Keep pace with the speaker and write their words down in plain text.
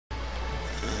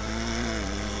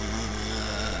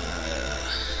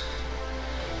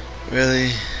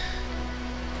Really?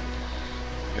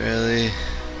 Really?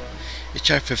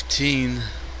 HR 15?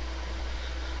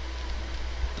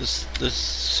 This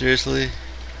seriously?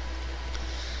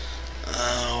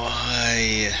 Oh,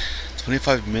 why?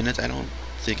 25 minutes? I don't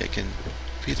think I can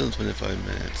beat them 25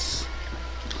 minutes.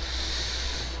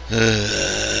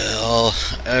 All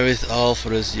for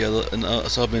this yellow, and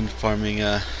also I've been farming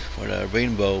for the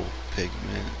rainbow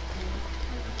pigment,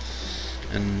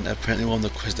 and apparently one of the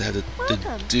quests I had to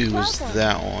do is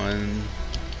that one.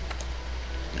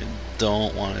 I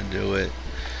don't want to do it.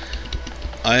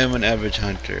 I am an average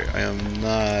hunter. I am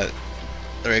not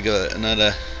a regular, not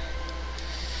a.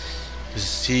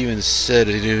 He even said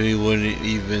he wouldn't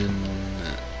even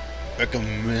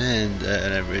recommend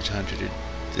an average hunter to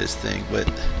this thing, but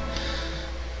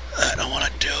I don't want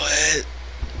to do it.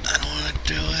 I don't want to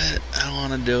do it. I don't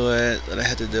want to do it. But I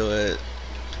had to do it.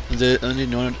 The only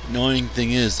annoying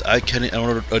thing is I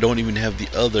don't even have the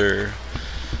other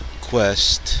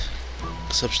quest,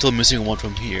 so I'm still missing one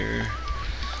from here.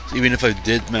 So even if I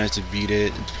did manage to beat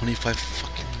it in 25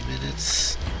 fucking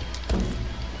minutes.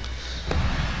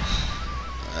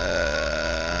 I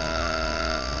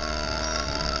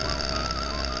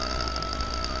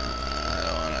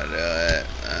don't want to do it.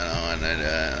 I don't want to do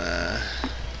it.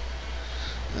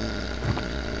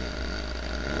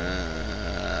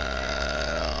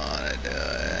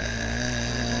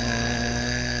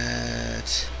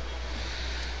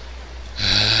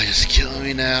 Just kill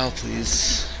me now,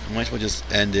 please. I might as well just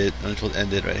end it. I might as well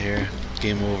end it right here.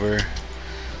 Game over.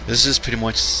 This is pretty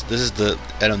much, this is the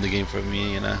end of the game for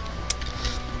me, you know.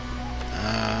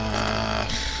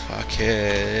 Fuck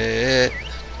it.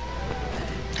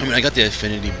 I mean, I got the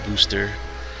affinity booster,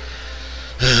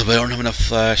 but I don't have enough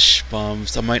flash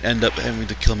bombs. I might end up having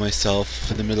to kill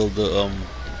myself in the middle of the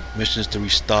missions to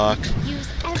restock,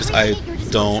 because I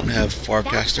don't have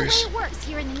forecasters.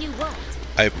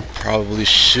 I probably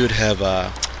should have,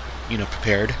 you know,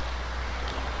 prepared.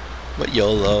 But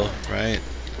YOLO, right?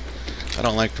 I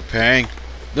don't like preparing.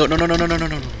 No.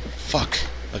 Fuck.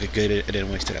 Okay, good. I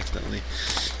didn't waste it accidentally.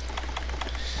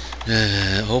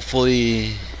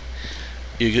 Hopefully,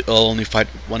 I'll only fight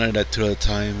one at a two at a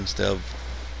time instead of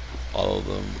all of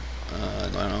them.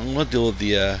 No, I'm gonna deal with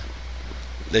the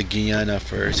Guyana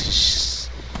first.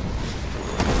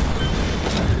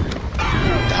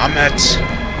 Damn it!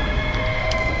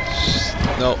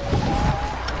 No.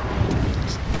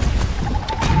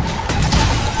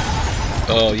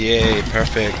 Oh yay!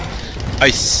 Perfect.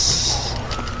 Ice.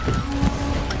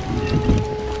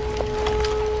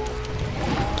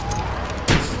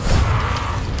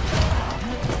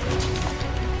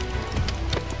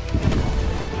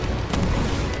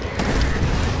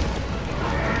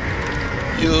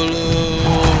 YOLO!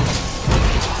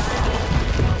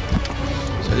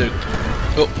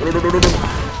 Oh, no.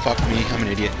 Fuck me, I'm an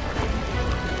idiot.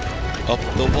 Up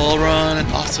the wall run, an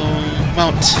awesome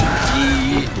mount.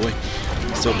 Yee, boy.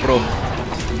 So pro.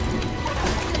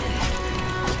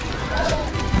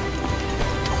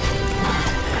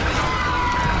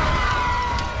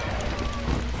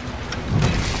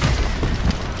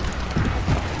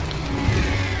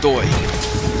 Doi.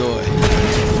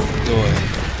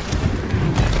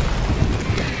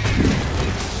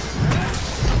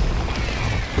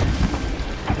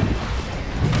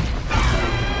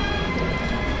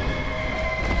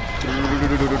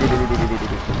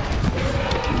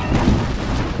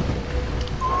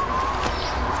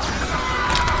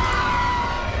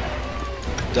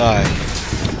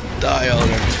 Die,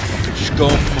 Elder. Just go. I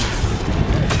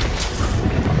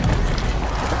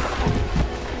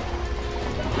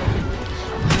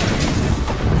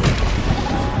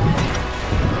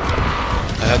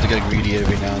have to get greedy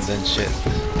every now and then, shit.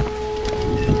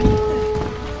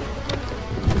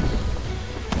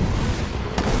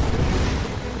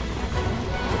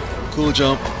 Cool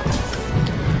jump.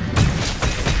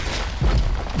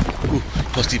 Ooh,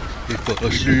 fall asleep. Fall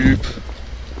asleep.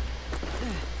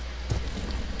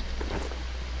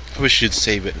 We should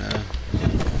save it now.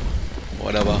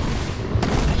 Whatever.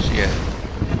 Shit.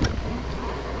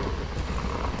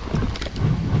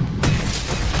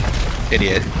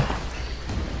 Idiot.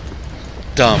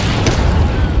 Dumb.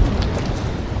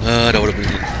 That would have been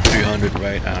 300,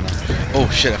 right? I don't know. Oh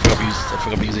shit! I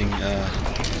forgot I'm using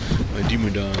my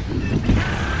Demon Dog.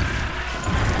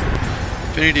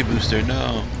 Affinity booster.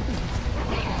 No.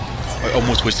 I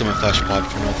almost wasted my flash pod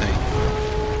for nothing.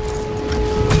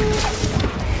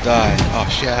 Die. Oh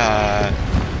shit.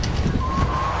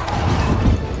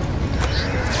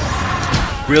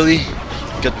 Really?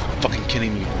 You got fucking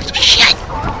kidding me. Shit!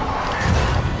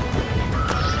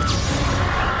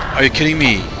 Are you kidding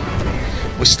me?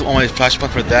 Wasted all my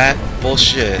flashback for that?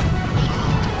 Bullshit.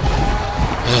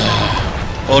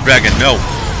 Oh, dragon, no!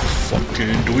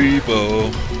 Fucking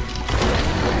dweebo.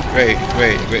 Great,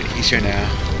 great, great. He's here now.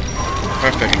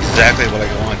 Perfect, exactly what I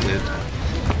wanted.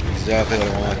 Exactly what I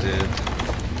wanted.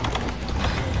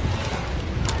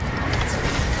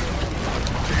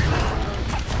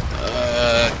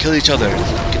 Kill each other.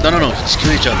 No, just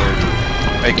kill each other.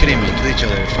 Are you kidding me? Kill each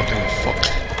other. Fucking fuck.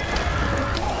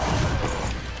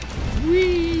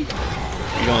 Whee!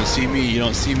 You don't see me, you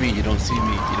don't see me, you don't see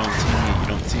me, you don't see me, you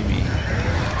don't see me.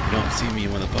 You don't see me,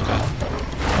 motherfucker.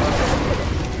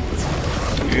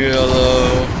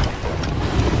 Yellow.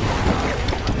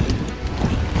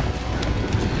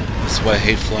 That's why I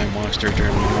hate flying monster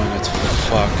during one. It's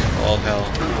fuck all hell.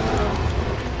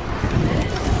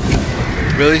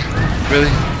 Really?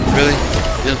 Really? Really?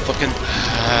 You fucking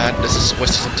this is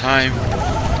wasting some time.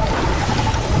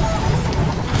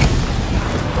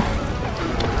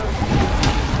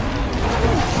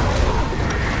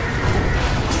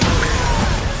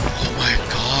 Oh my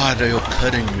god, are you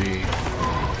cutting me?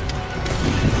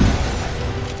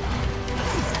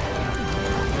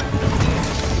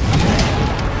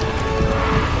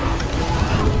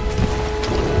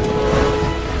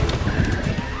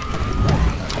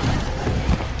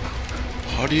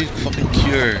 How do you fucking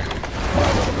cure?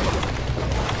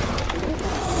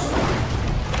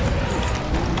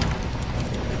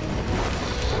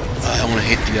 I wanna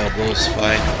hate Diablo's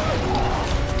fight.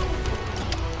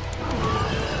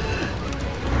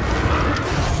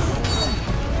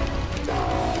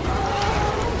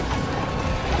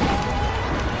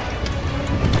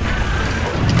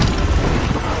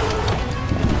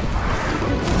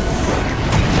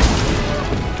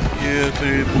 Yeah,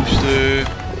 Infinity Booster.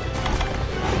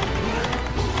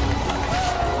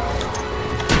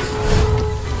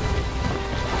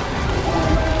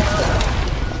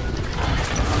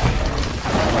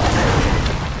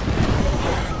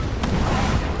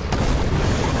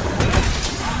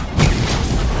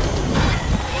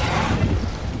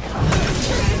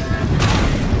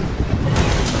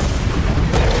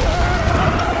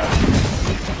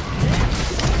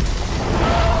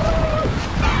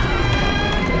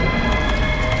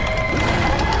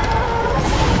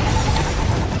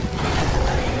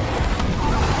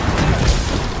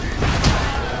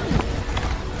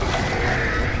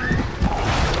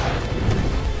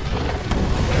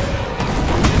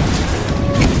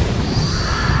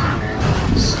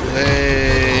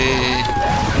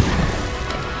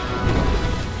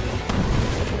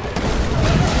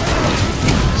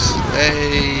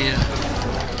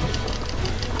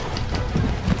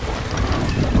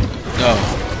 No,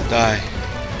 die.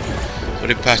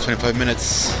 Already past 25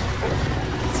 minutes.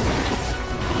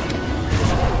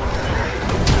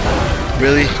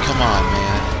 Really? Come on,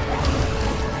 man.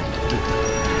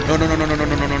 No.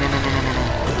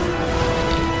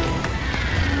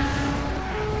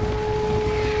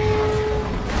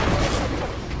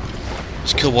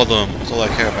 Just kill one of them. That's all I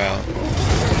care about.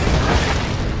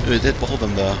 Dude, it did both of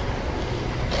them though.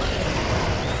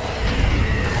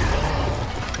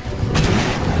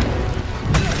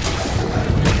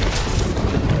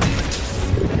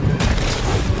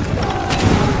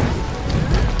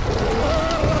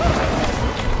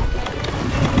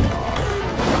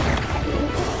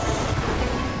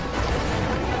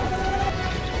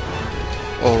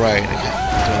 Oh right, I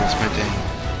can't do this sprinting.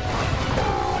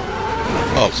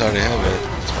 Oh, it's already have it.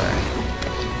 That's fine.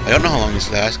 I don't know how long this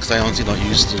lasts because I honestly don't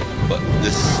use the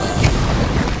this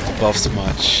buff so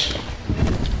much.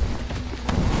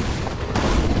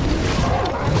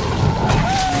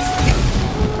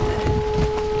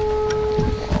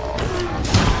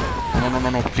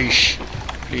 No, please,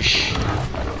 please,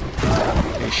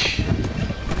 please,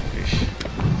 please.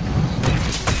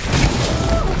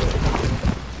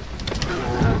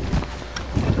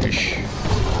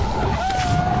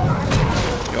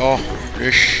 Oh,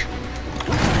 fish.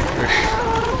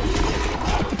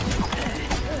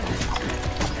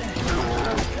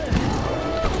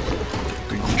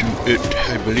 Can you do it?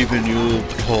 I believe in you,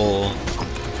 butthole.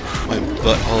 My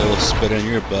butthole will spit in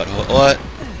your butthole. What?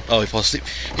 Oh, he fell asleep.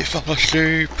 He fell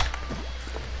asleep.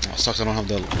 Oh, sucks I don't have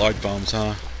the large bombs,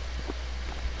 huh?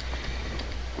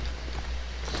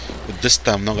 But this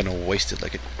time I'm not gonna waste it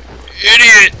like an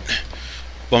idiot!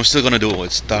 But I'm still gonna do it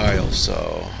with style,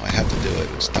 so I have to do it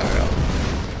with style.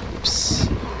 Oops.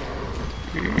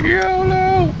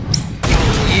 YOLO!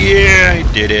 Yeah, I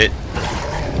did it.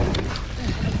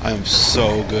 I am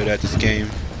so good at this game.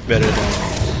 Better than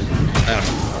I don't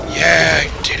know. Yeah, I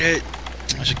did it.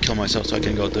 I should kill myself so I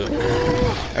can go through.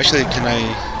 Actually, can I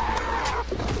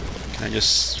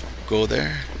just go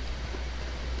there?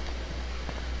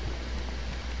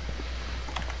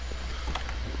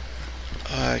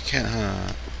 I can't,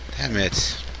 huh? Damn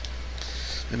it.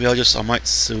 Maybe I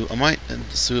might end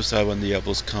the suicide when the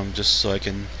Diablos come, just so I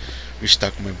can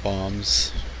restock my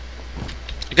bombs.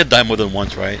 I could die more than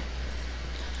once, right?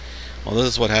 Well, this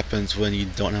is what happens when you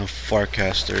don't have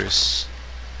Farcasters.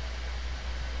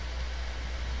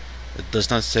 It does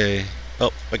not say...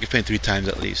 Oh, I can faint 3 times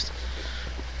at least.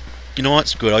 You know what?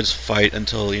 It's good. I'll just fight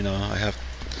until, you know, I have...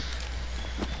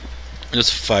 I'll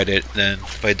just fight it, then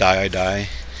if I die, I die.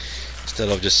 Instead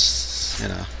of just, you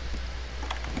know,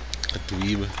 a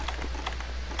dweeb.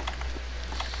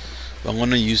 But I'm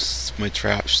gonna use my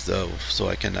traps, though, so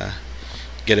I can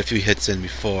get a few hits in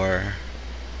before...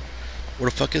 Where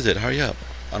the fuck is it? Hurry up.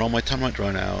 I know my time might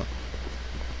run out.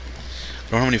 I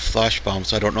don't have any flash bombs,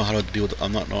 so I don't know how to deal with...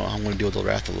 I'm not know how I'm going to deal with the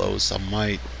Rathalos. I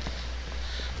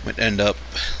might end up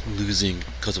losing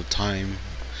because of time.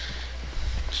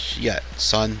 Shit,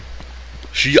 son.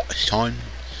 Shit, son.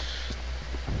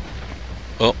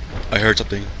 Oh, I heard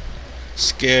something.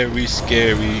 Scary,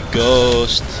 scary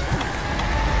ghost.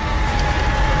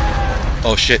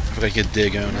 Oh shit, I forgot to get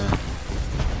dig on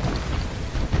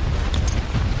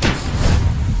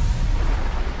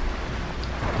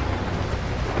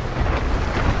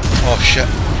Oh shit.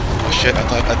 Oh shit, I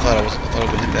thought I was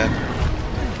gonna hit that.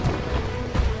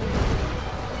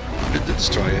 It did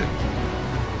destroy it.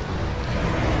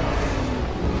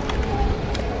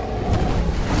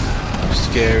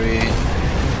 Scary.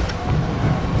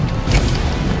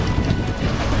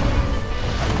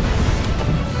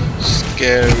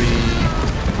 Scary.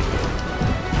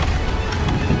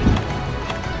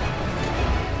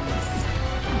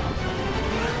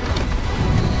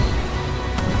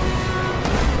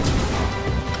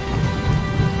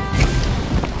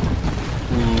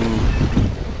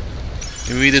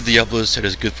 Maybe the Diablo set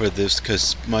is good for this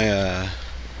because my I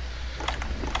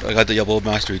got the Diablo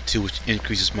Mastery 2, which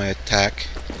increases my attack.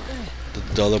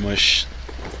 The lower my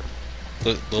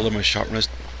sharpness,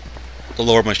 the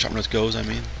lower my sharpness goes. I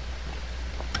mean,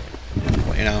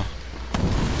 but, you know,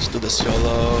 let's do this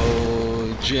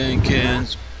YOLO.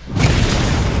 Jenkins.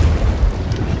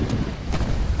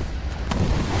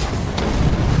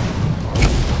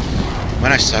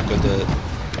 Man, I suck with the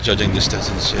judging distance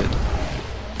and shit.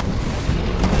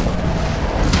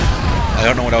 I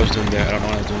don't know what I was doing there. I'm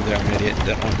an idiot. I don't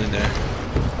know what I'm doing there.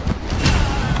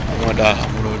 I'm gonna die.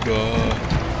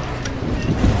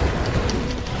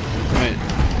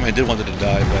 I did want it to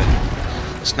die, but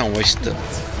let's not waste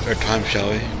our time, shall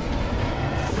we?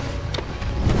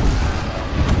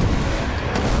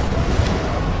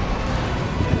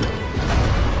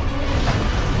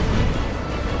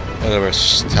 Whatever,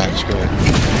 stack, screw it.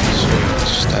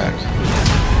 Stack.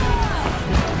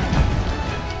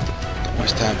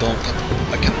 Waste time.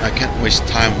 I can't waste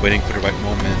time waiting for the right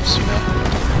moments, you know.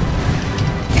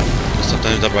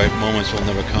 Sometimes the right moments will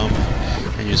never come,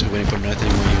 and you just be waiting for nothing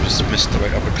when you just miss the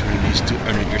right opportunities to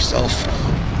earn it yourself.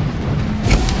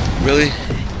 Really? You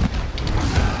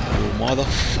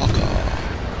motherfucker.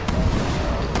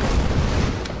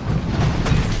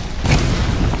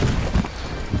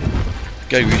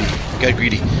 Get greedy. Get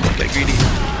greedy. Get greedy.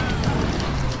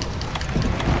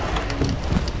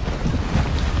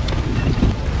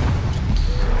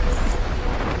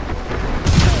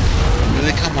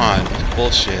 Come on,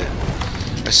 bullshit.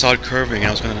 I saw it curving and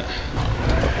I was gonna...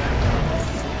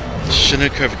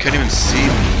 Shouldn't have curved, it can't even see me.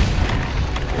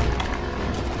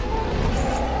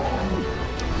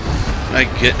 I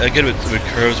get it with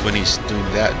curves when he's doing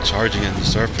that, charging in the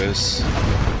surface.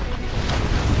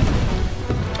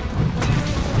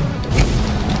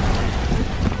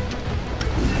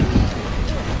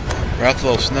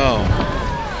 Rathalos, no.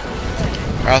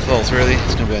 Rathalos, really?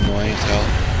 It's gonna be annoying as hell.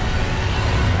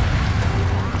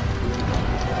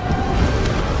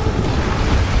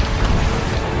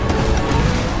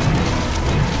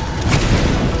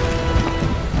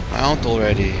 Mount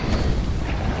already.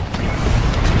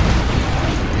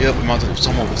 Yep, mounted with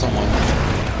someone.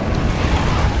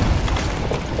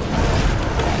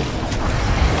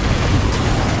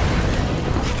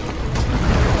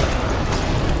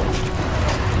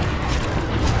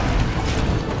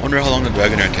 Wonder how long the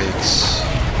Dragonair takes.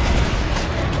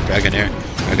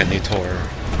 Dragonator.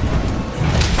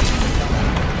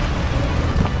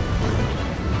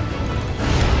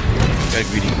 Get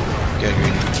greedy. Get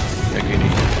greedy. Get greedy.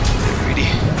 Get greedy.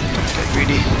 Get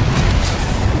greedy.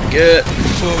 Get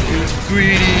fucking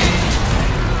greedy.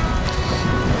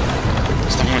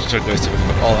 Stop wanting to start guys to go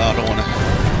all out. I don't wanna.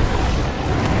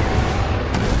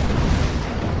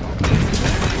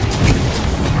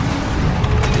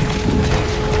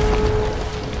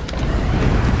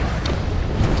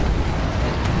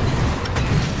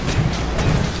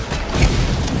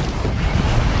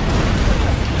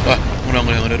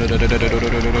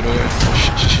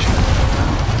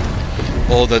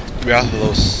 Oh, the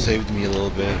Rathalos saved me a little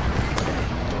bit.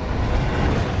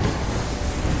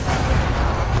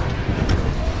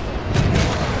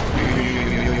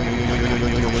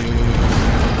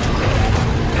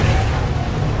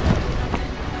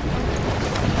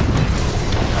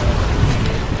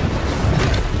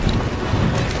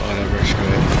 Whatever,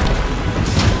 screw it.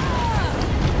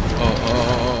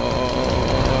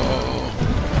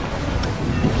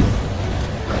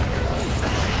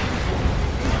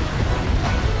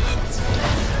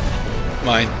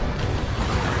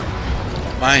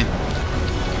 Mine.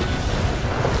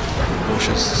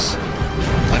 Bushes.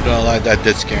 I'm not gonna lie, that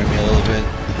did scare me a little bit.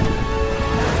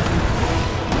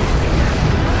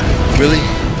 Really?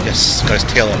 Yes, got his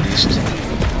tail at least.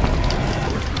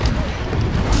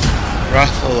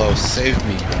 Rathalos, save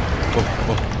me.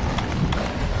 Oh.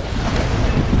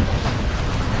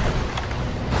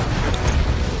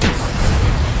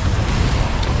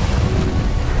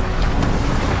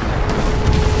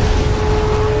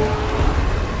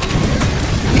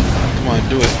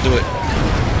 Do it.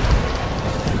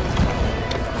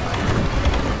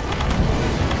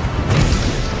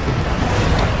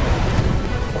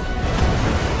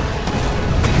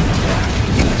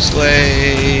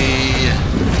 Slay.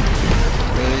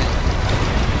 Really?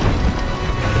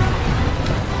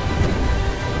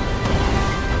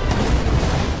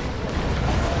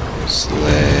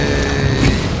 Slay.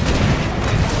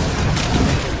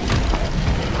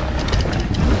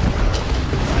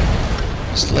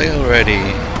 Slay already.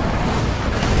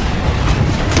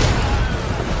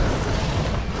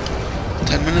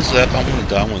 10 minutes left. I'm gonna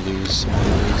die. I'm gonna lose.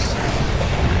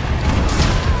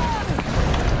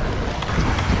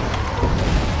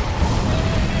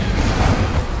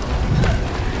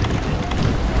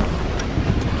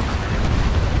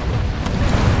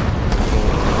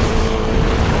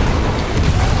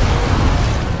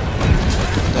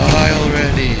 Die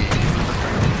already.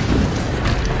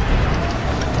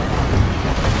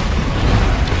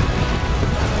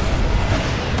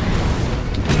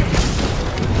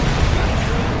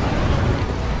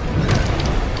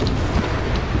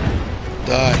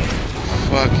 Die.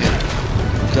 Fucking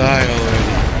die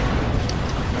already.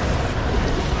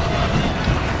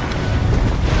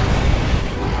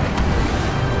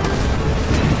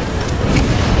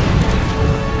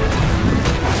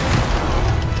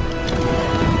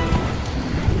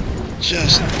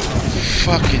 Just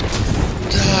fucking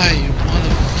die, you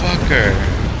motherfucker.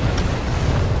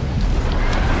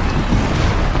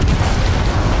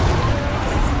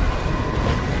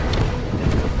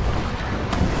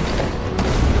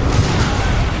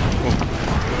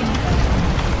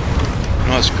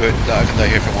 That's good. I can die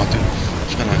here if I want to. I'm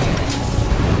just gonna do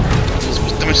as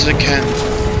much damage as I can.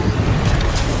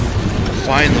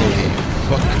 Finally.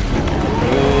 Fucking.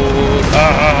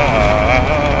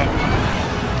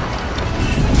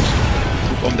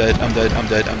 I'm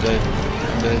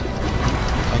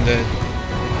dead.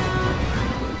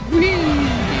 Whee!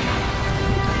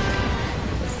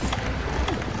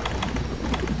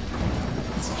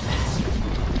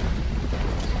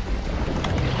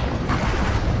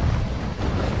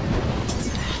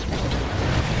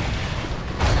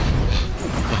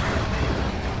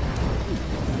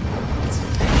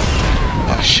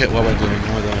 Shit, what am I doing?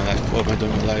 What am I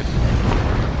doing with life?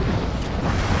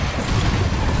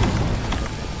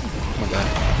 What the?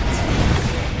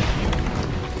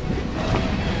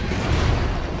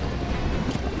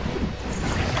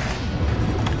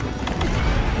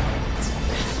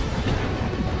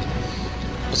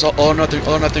 It's all or nothing.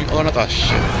 Oh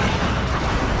shit.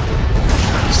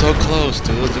 So close,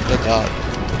 dude. Look at that.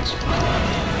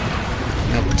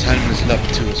 You have 10 minutes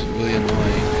left too. It's really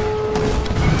annoying.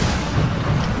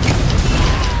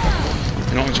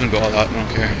 You know, I'm just gonna go all out. I don't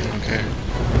care.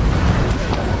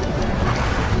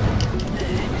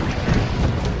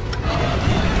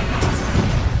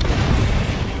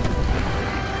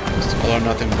 It's all or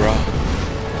nothing, bro.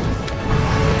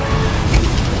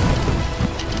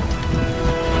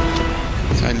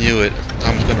 I knew it.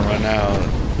 Time's gonna run out.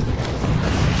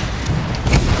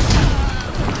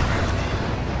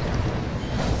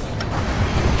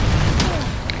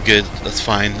 Good. That's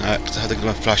fine. I have to get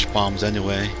my flash bombs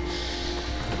anyway.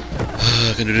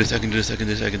 I can do this. Just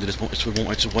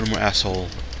one more asshole.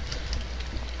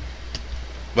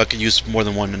 But I can use more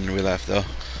than one in real life, though.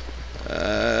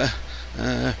 I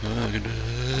can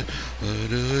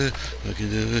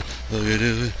do it.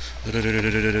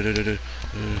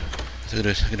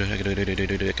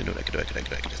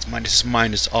 This is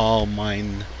mine. It's all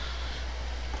mine.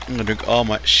 I'm gonna drink all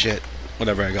my shit.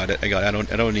 Whatever. I got it. I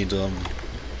don't need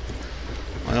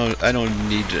I don't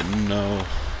need to know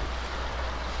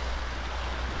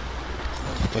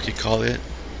what the fuck you call it.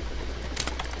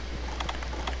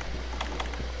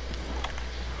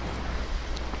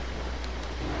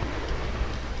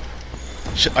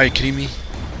 Shit, are you kidding me?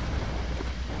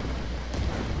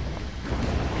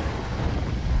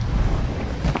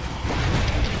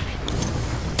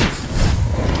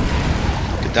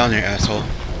 Get down there, asshole.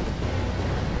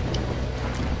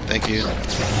 Thank you.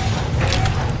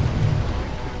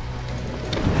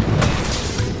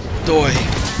 Doi.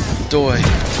 Doi.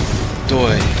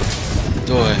 Doi.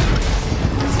 Doi.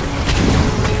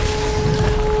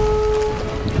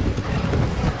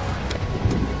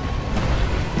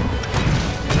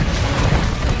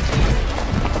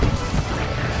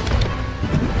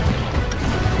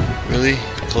 Really?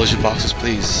 Close your boxes,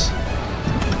 please.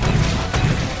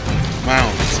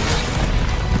 Mount.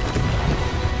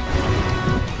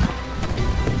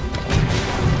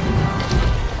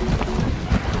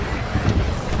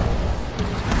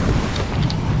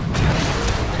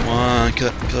 Come on, kill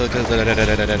it. I'm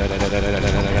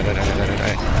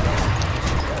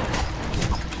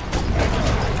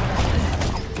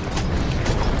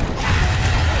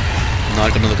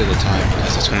not gonna look at the time,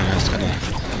 because that's gonna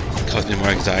cause me more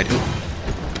anxiety. Ooh.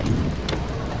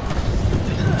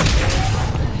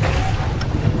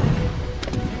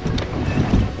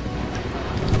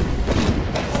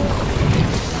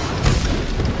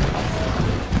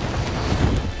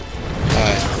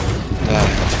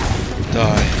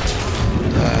 Die.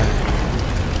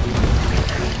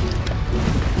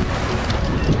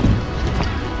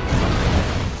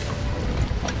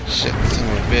 Shit, son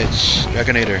of a bitch.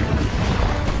 Dragonator.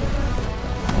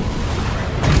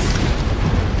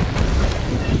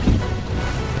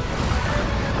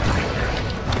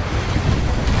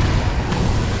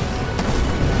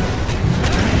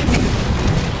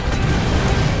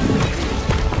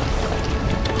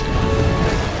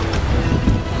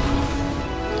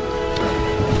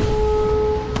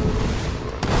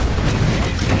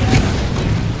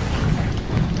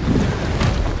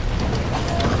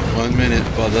 Minute,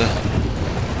 brother.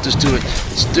 Just do it.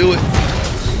 Let's do it.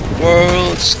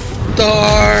 World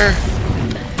Star. I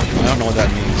don't know what that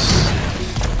means.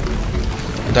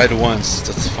 I died once.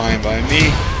 That's fine by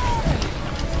me.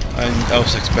 I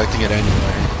was expecting it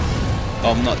anyway.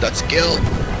 I'm not that skilled.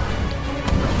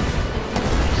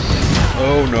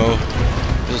 Oh no.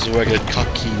 This is where I get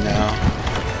cocky now.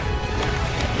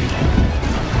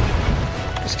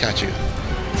 Let's catch you.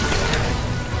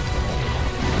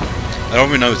 I don't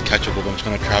even know it's catchable, but I'm just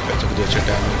gonna trap it so I can do extra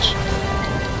damage.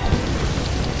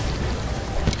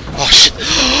 Oh shit!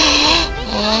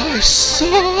 Oh, I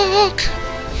suck!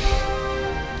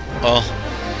 Well,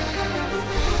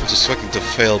 I was expecting to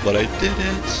fail, but I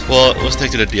didn't. Well, it was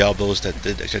thanks to the Diablos that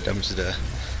did extra damage to the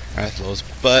Rathalos,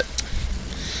 but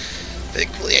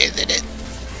thankfully I did it.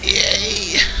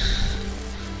 Yay!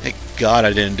 Thank God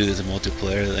I didn't do this in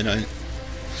multiplayer,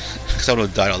 because I would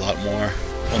have died a lot more.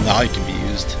 Well, now it can be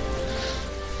used.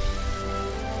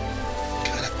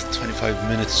 25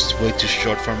 minutes is way too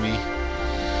short for me.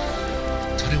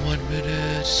 21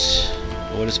 minutes.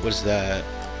 What is that?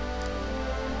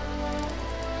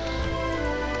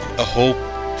 I hope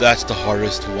that's the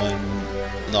hardest one,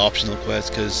 the optional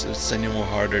quest, because if it's any more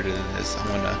harder than this, I'm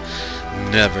gonna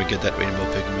never get that rainbow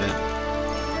pigment.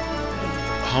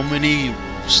 How many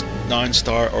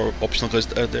 9-star or optional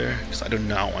quests are there? Because I do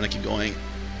not want to keep going.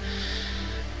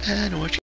 And what